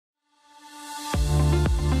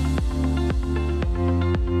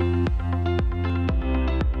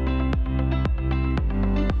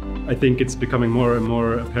I think it's becoming more and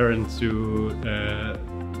more apparent to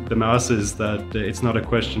the masses that it's not a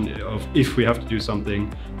question of if we have to do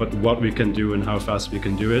something, but what we can do and how fast we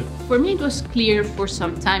can do it. For me, it was clear for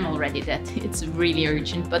some time already that it's really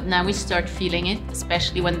urgent, but now we start feeling it,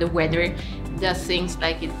 especially when the weather does things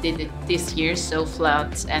like it did this year, so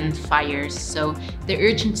floods and fires. So the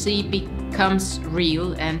urgency becomes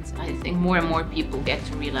real, and I think more and more people get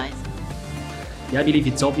to realize it. Yeah, I believe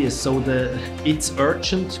it's obvious. So it's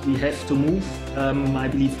urgent. We have to move. I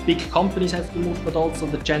believe big companies have to move, but also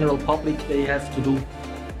the general public, they have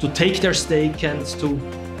to take their stake and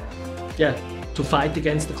to fight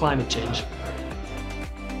against the climate change.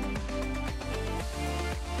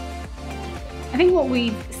 I think what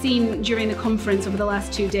we've seen during the conference over the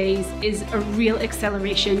last 2 days is a real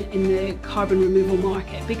acceleration in the carbon removal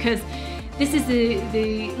market, because this is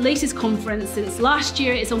the latest conference since last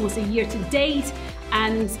year. It's almost a year to date,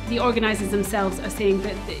 and the organisers themselves are saying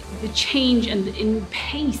that the change and in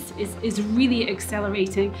pace is really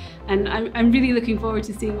accelerating, and I'm really looking forward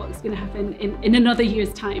to seeing what's going to happen in another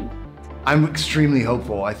year's time. I'm extremely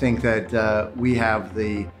hopeful. I think that we have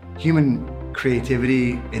the human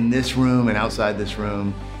creativity in this room and outside this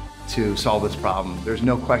room to solve this problem. There's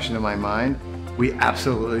no question in my mind. We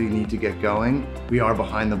absolutely need to get going. We are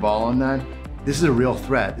behind the ball on that. This is a real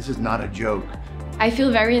threat. This is not a joke. I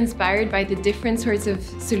feel very inspired by the different sorts of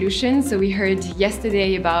solutions. So we heard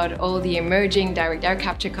yesterday about all the emerging direct air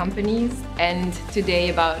capture companies, and today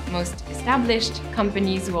about most established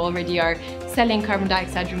companies who already are selling carbon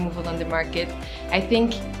dioxide removal on the market. I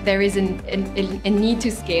think there is a need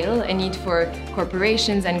to scale, a need for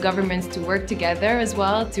corporations and governments to work together as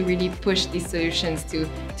well to really push these solutions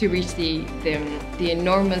to reach the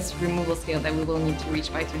enormous removal scale that we will need to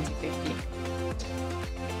reach by 2050.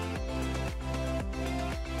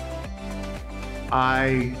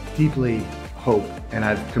 I deeply hope, and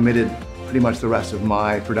I've committed pretty much the rest of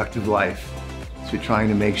my productive life to trying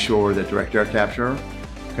to make sure that direct air capture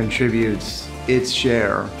contributes its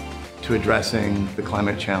share to addressing the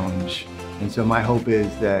climate challenge. And so my hope is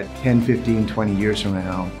that 10, 15, 20 years from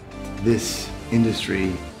now, this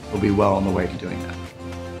industry will be well on the way to doing that.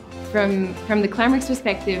 From the Climeworks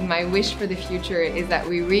perspective, my wish for the future is that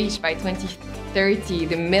we reach by 2030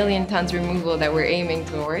 the 1 million tons removal that we're aiming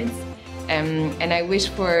towards. And I wish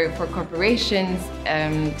for corporations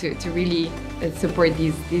to really support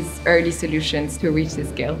these early solutions to reach this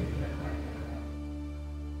scale.